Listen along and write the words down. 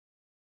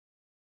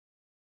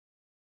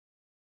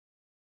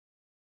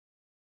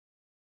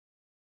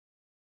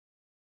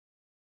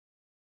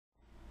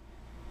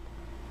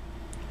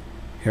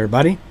Hey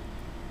everybody,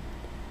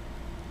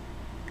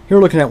 here we're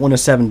looking at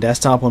Windows 7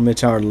 desktop on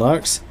Mid-Tower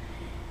Deluxe.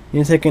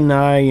 You're thinking,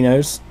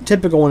 it's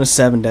typical Windows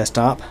 7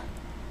 desktop,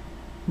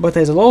 but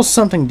there's a little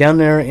something down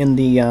there in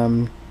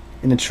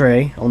the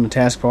tray on the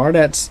taskbar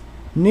that's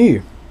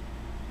new.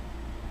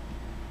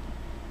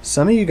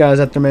 Some of you guys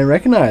out there may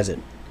recognize it.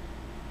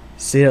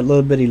 See that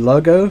little bitty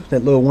logo,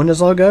 that little Windows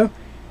logo?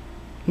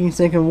 You're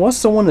thinking, what's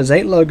the Windows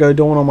 8 logo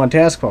doing on my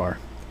taskbar?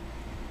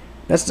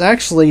 That's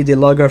actually the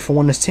logo for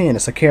Windows 10.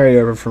 It's a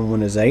carryover from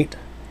Windows 8.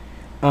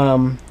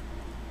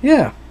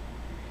 Yeah.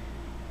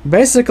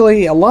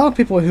 Basically, a lot of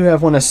people who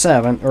have Windows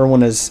 7 or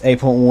Windows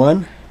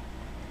 8.1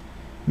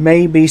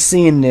 may be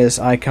seeing this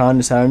icon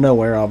just out of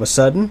nowhere all of a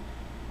sudden.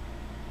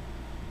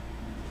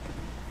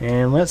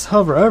 And let's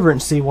hover over it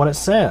and see what it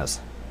says.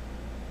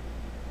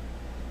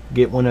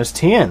 Get Windows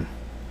 10.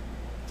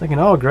 Thinking,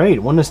 oh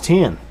great, Windows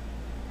 10.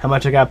 How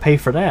much I gotta pay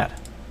for that?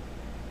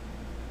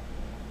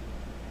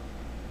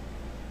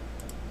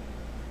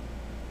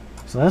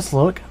 So let's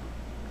look.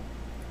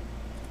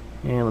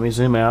 And let me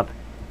zoom out.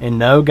 And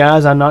no,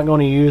 guys, I'm not going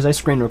to use a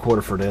screen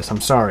recorder for this.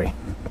 I'm sorry.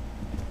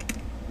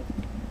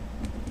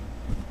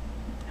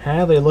 How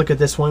do they look at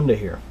this window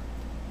here?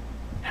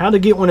 How to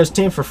get Windows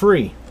 10 for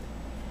free.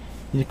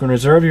 You can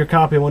reserve your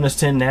copy of Windows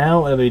 10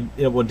 now.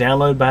 It will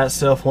download by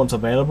itself once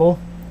available.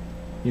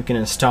 You can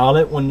install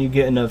it when you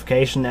get a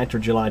notification after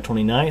July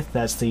 29th.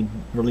 That's the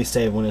release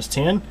date of Windows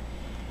 10.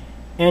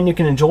 And you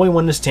can enjoy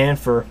Windows 10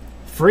 for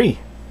free.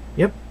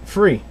 Yep,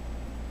 free.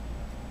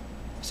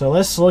 So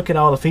let's look at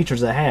all the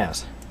features it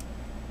has.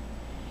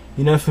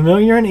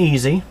 Familiar and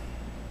easy.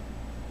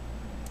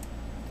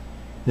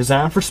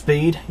 Designed for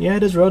speed. Yeah,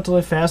 it is a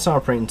relatively fast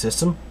operating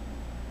system.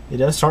 It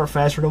does start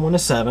faster than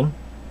Windows 7.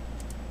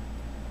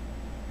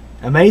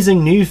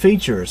 Amazing new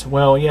features.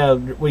 Well, yeah,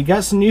 we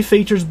got some new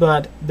features,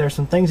 but there's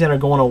some things that are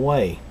going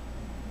away.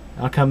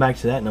 I'll come back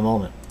to that in a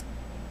moment.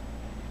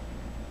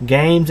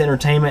 Games,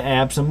 entertainment,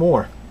 apps, and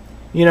more.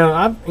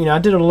 I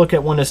did a look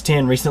at Windows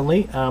 10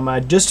 recently.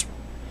 I just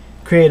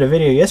created a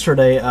video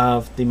yesterday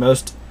of the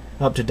most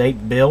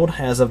up-to-date build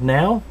as of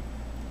now,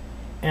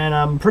 and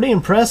I'm pretty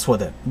impressed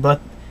with it, but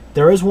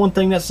there is one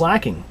thing that's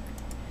lacking.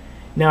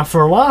 Now,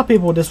 for a lot of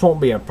people this won't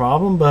be a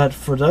problem, but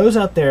for those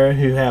out there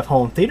who have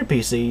home theater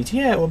PCs,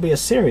 yeah, it will be a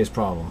serious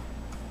problem.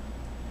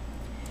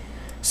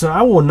 So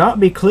I will not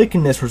be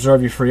clicking this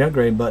reserve your free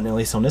upgrade button, at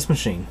least on this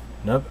machine.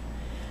 Nope.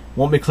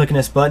 Won't be clicking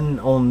this button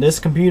on this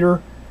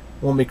computer,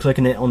 won't be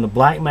clicking it on the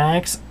Black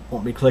Macs,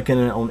 won't be clicking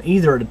it on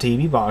either of the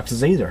TV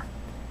boxes either.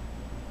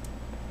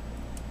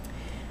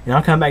 And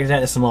I'll come back to that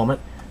in just a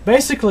moment.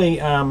 Basically,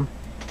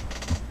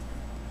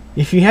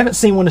 if you haven't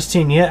seen Windows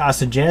 10 yet, I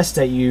suggest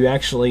that you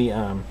actually,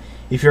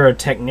 if you're a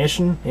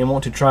technician and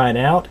want to try it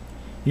out,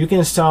 you can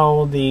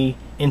install the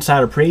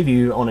Insider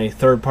Preview on a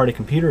third-party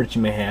computer that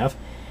you may have.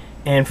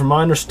 And from what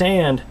I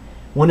understand,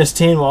 Windows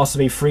 10 will also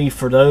be free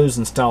for those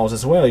installs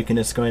as well. You can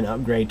just go ahead and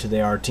upgrade to the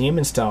RTM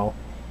install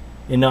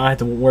and not have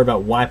to worry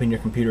about wiping your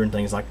computer and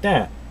things like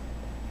that.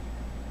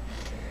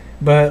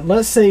 But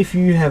let's say if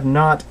you have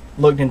not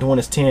looked into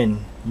Windows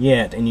 10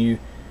 yet and you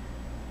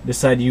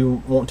decide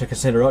you want to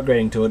consider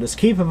upgrading to it, just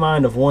keep in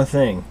mind of one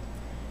thing.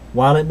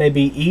 While it may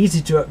be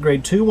easy to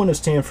upgrade to Windows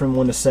 10 from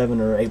Windows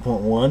 7 or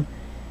 8.1,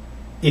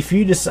 if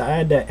you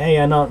decide that, hey,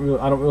 I don't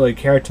really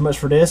care too much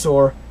for this,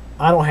 or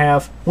I don't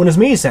have Windows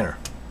Media Center,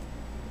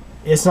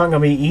 it's not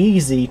going to be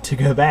easy to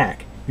go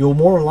back. You'll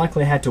more than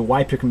likely have to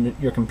wipe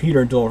your computer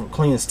and do a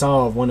clean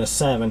install of Windows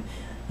 7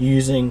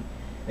 using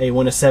a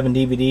Windows 7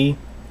 DVD,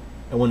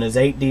 a Windows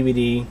 8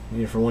 DVD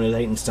for Windows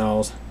 8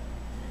 installs,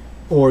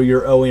 or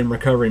your OEM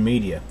recovery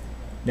media.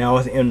 Now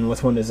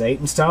with Windows 8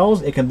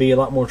 installs, it can be a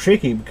lot more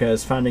tricky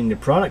because finding the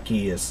product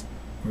key is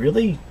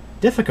really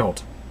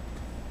difficult.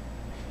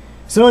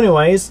 So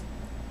anyways,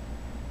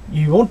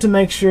 you want to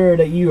make sure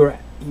that you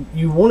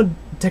want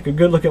to take a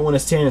good look at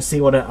Windows 10 and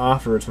see what it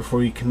offers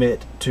before you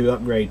commit to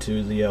upgrade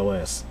to the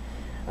OS.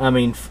 I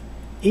mean,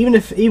 even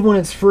when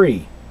it's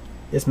free,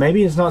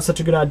 maybe it's not such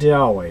a good idea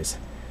always.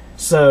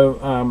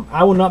 So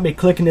I will not be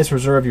clicking this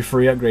reserve your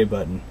free upgrade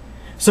button.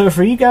 So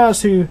for you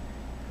guys who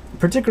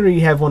particularly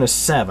have Windows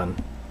 7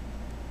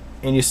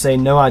 and you say,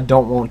 no, I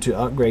don't want to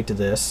upgrade to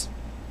this,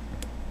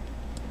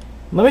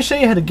 let me show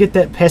you how to get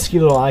that pesky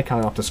little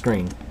icon off the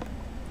screen.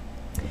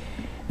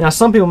 Now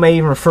some people may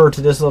even refer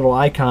to this little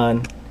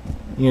icon,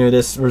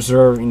 this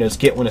reserve, this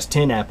Get Windows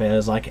 10 app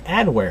as like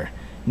adware.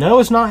 No,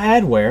 it's not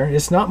adware.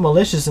 It's not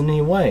malicious in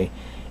any way.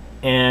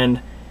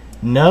 And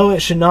no, it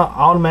should not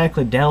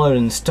automatically download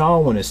and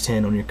install Windows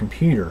 10 on your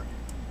computer.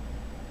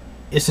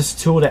 It's just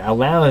a tool that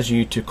allows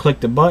you to click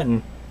the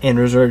button and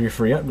reserve your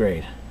free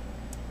upgrade.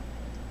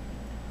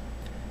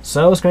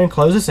 So let's go ahead and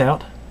close this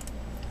out.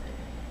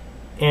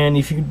 And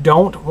if you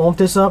don't want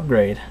this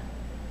upgrade,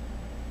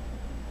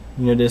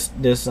 this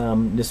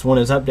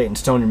Windows Update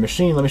installed on your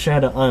machine, let me show you how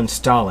to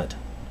uninstall it,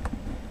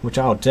 which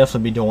I'll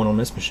definitely be doing on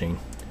this machine.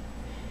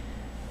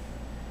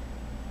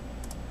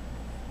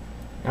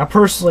 I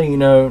personally,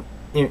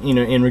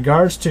 in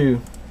regards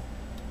to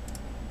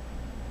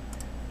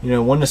You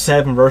know, Windows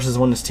 7 versus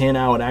Windows 10,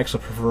 I would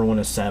actually prefer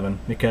Windows 7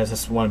 because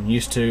that's what I'm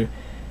used to.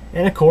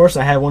 And of course,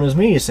 I have Windows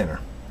Media Center.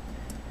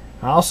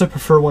 I also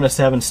prefer Windows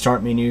 7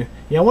 Start Menu.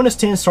 Yeah, Windows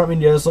 10 Start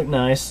Menu does look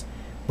nice,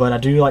 but I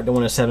do like the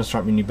Windows 7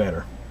 Start Menu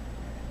better.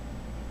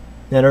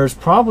 Now, there's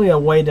probably a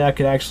way that I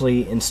could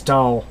actually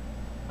install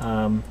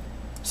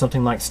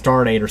something like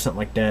Stardate or something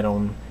like that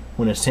on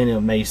Windows 10.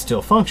 It may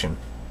still function.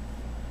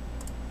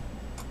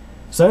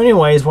 So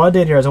anyways, what I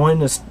did here is I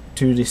went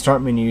to the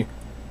Start Menu,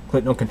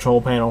 clicked on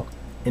Control Panel,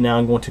 and now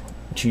I'm going to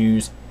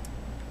choose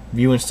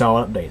View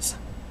Install Updates.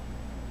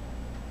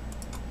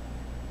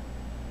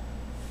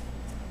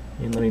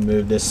 And let me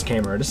move this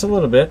camera just a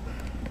little bit.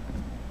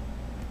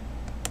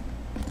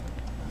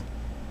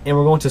 And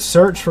we're going to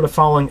search for the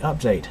following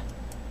update.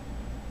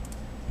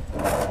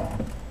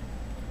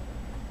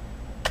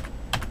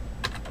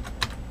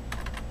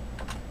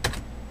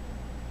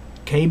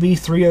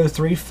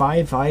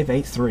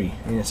 KB3035583,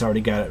 and it's already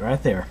got it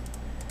right there.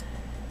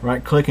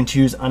 Right click and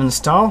choose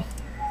uninstall.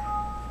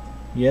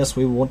 Yes,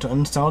 we want to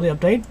uninstall the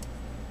update.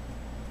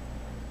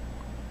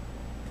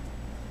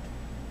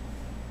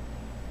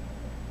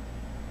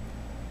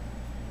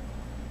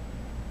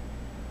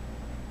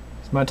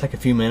 This might take a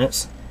few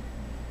minutes.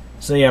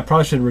 So yeah, I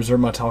probably should reserve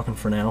my talking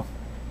for now.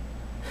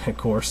 Of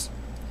course.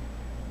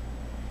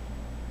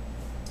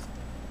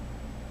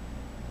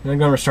 Then I'm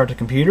going to restart the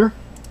computer.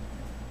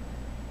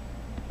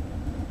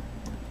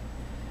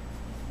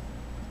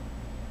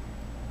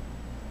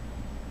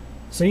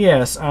 So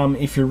yes,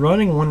 if you're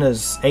running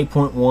Windows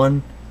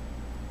 8.1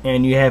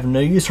 and you have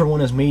no use for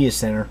Windows Media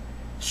Center,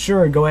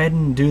 sure, go ahead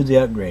and do the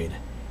upgrade.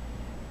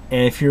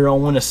 And if you're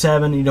on Windows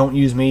 7, you don't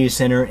use Media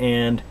Center,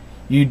 and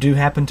you do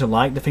happen to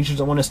like the features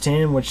of Windows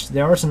 10, which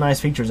there are some nice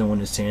features in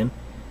Windows 10,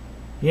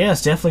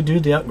 yes, definitely do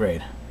the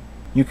upgrade.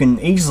 You can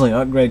easily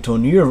upgrade to a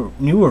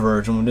newer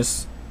version with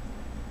just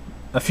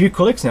a few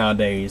clicks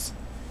nowadays.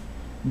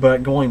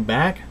 But going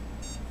back,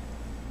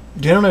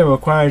 generally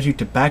requires you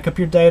to back up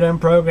your data and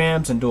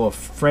programs and do a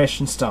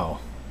fresh install.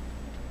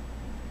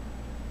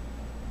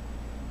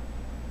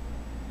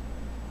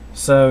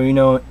 So, you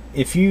know,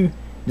 if you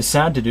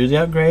decide to do the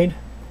upgrade,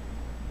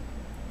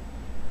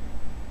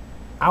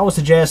 I would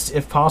suggest,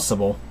 if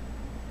possible,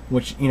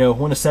 which, you know,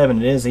 Windows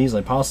 7 it is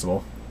easily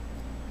possible,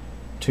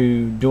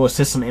 to do a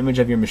system image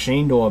of your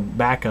machine, do a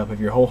backup of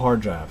your whole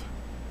hard drive.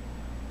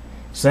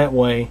 So that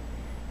way,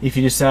 if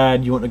you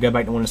decide you want to go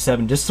back to Windows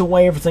 7 just the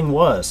way everything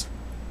was,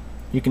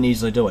 you can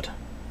easily do it.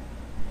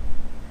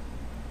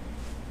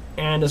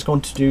 And it's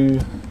going to do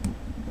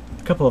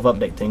a couple of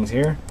update things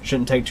here.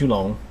 Shouldn't take too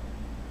long.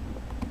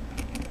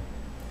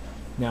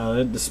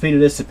 Now the speed of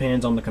this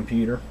depends on the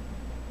computer.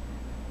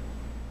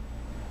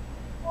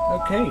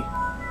 Okay,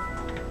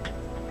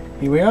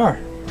 here we are.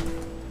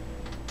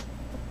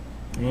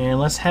 And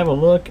let's have a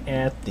look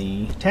at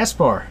the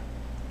taskbar.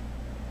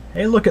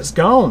 Hey, look, it's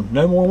gone.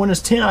 No more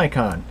Windows 10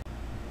 icon.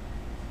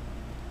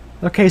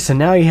 Okay, so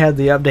now you have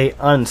the update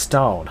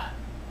uninstalled.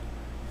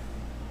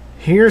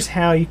 Here's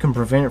how you can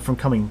prevent it from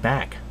coming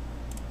back.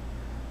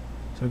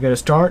 So we go to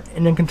Start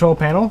and then Control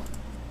Panel,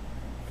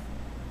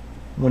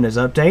 Windows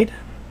Update,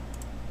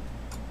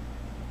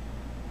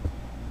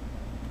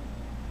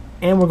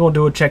 and we're going to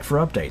do a check for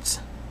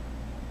updates.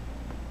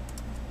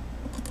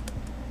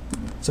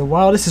 So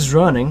while this is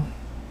running,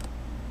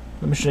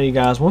 let me show you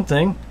guys one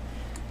thing.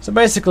 So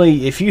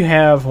basically, if you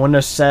have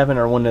Windows 7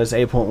 or Windows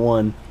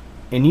 8.1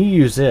 and you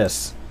use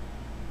this,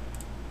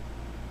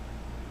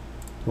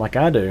 like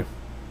I do,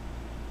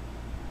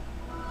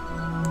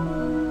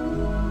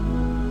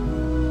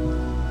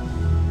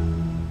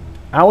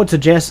 I would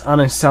suggest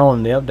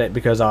uninstalling the update,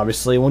 because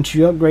obviously once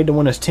you upgrade to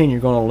Windows 10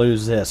 you're going to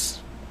lose this.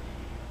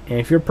 And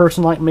if you're a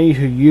person like me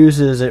who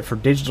uses it for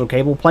digital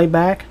cable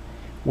playback,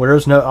 where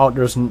there's no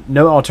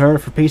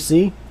alternative for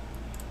PC,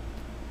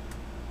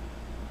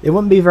 it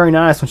wouldn't be very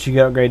nice once you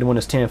get upgraded to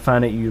Windows 10 and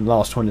find out you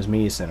lost Windows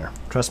Media Center.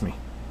 Trust me.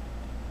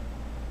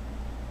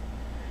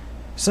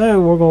 So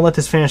we're going to let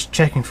this finish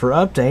checking for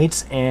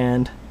updates,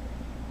 and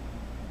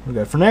we'll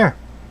go from there.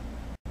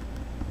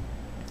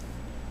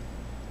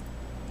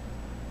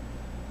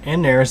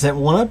 And there's that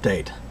one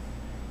update.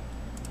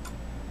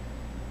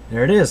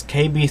 There it is,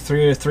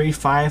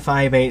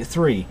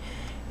 KB3035583.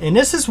 And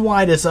this is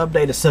why this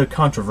update is so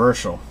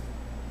controversial.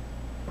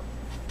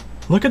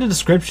 Look at the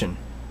description.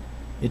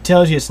 It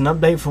tells you it's an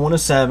update for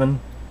Windows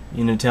 7,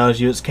 and it tells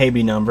you its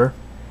KB number.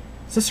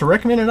 It's just a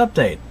recommended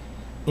update.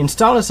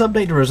 Install this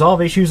update to resolve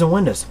issues in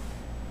Windows.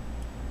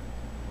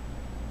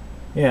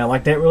 Yeah,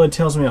 like that really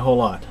tells me a whole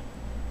lot.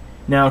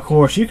 Now, of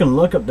course, you can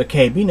look up the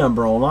KB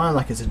number online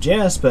like it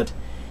suggests, but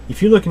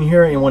if you look in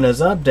here in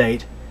Windows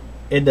Update,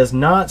 it does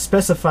not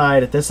specify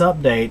that this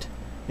update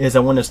is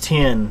a Windows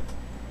 10,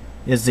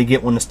 is the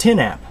Get Windows 10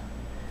 app.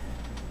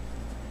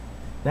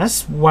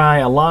 That's why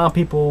a lot of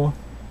people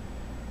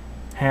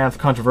have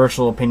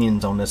controversial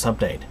opinions on this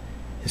update.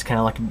 It's kind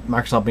of like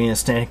Microsoft being a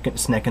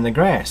snake in the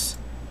grass.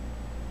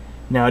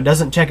 Now, it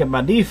doesn't check it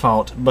by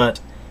default, but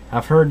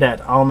I've heard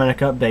that automatic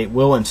update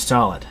will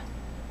install it.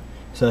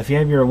 So if you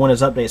have your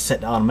Windows Update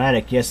set to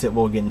automatic, yes, it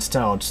will get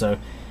installed. So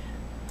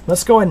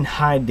Let's go ahead and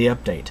hide the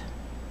update.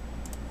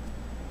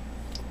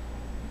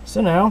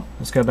 So now,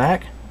 let's go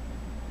back.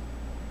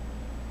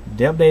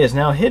 The update is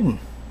now hidden.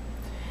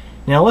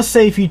 Now let's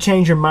say if you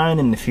change your mind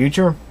in the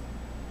future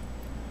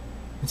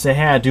and say,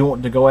 hey, I do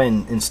want to go ahead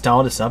and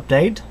install this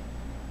update.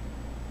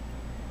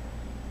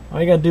 All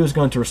you gotta do is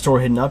go into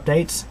restore hidden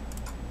updates,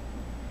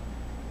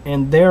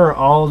 and there are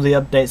all the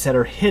updates that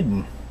are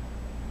hidden.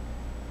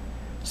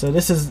 So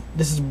this is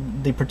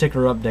the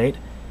particular update.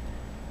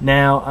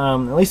 Now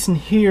at least in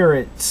here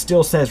it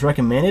still says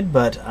recommended,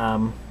 but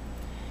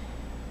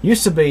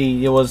used to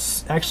be it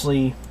was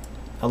actually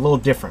a little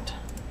different.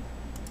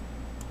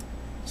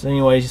 So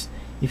anyways,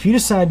 if you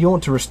decide you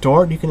want to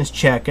restore it, you can just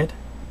check it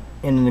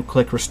and then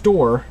click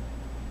restore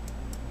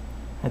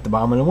at the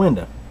bottom of the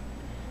window.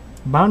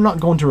 But I'm not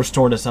going to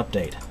restore this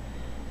update,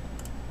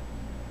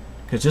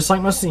 because just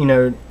like my,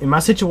 in my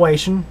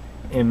situation,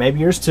 and maybe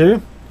yours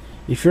too,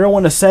 if you're a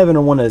Windows 7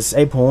 or Windows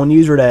 8.1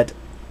 user that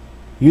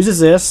uses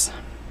this,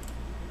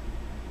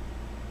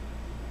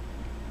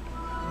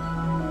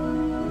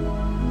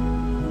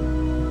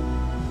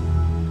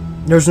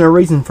 there's no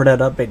reason for that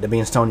update to be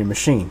installed on your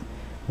machine.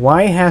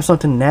 Why have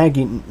something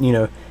nagging,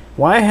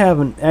 why have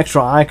an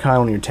extra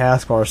icon on your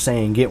taskbar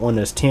saying get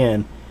Windows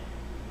 10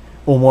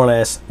 or more or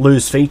less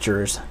lose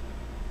features?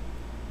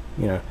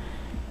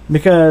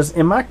 Because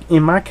in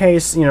my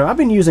case, I've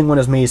been using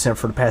Windows Media Center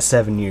for the past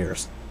 7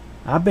 years.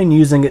 I've been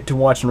using it to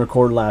watch and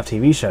record live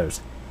TV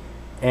shows.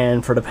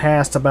 And for the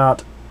past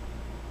about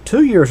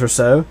 2 years or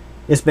so,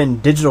 it's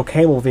been digital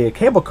cable via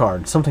cable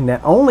card, something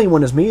that only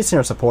Windows Media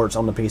Center supports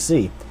on the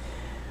PC.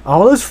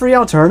 All those free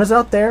alternatives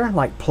out there,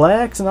 like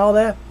Plex and all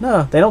that,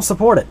 no, they don't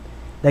support it.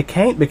 They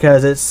can't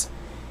because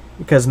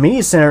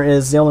Media Center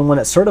is the only one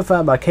that's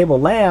certified by Cable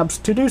Labs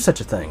to do such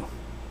a thing.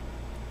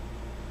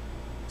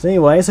 So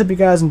anyways, hope you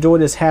guys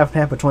enjoyed this half and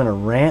half between a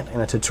rant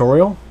and a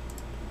tutorial.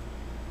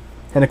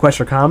 Any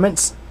questions or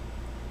comments?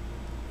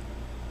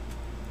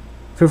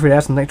 Feel free to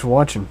ask them. Thanks for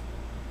watching.